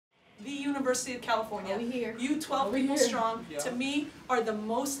University of California. You 12 people strong, Yeah. to me, are the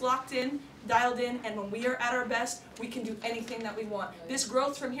most locked in, dialed in, and when we are at our best, we can do anything that we want. This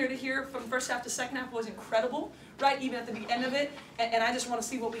growth from here to here, from first half to second half, was incredible, right? Even at the end of it, and I just want to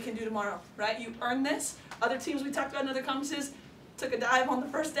see what we can do tomorrow, right? You earned this. Other teams we talked about in other conferences took a dive on the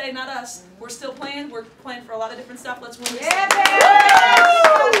first day, not us. We're still playing. We're playing for a lot of different stuff. Let's win this. Yeah,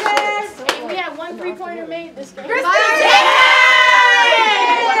 Hey, we had one 3-pointer made this game.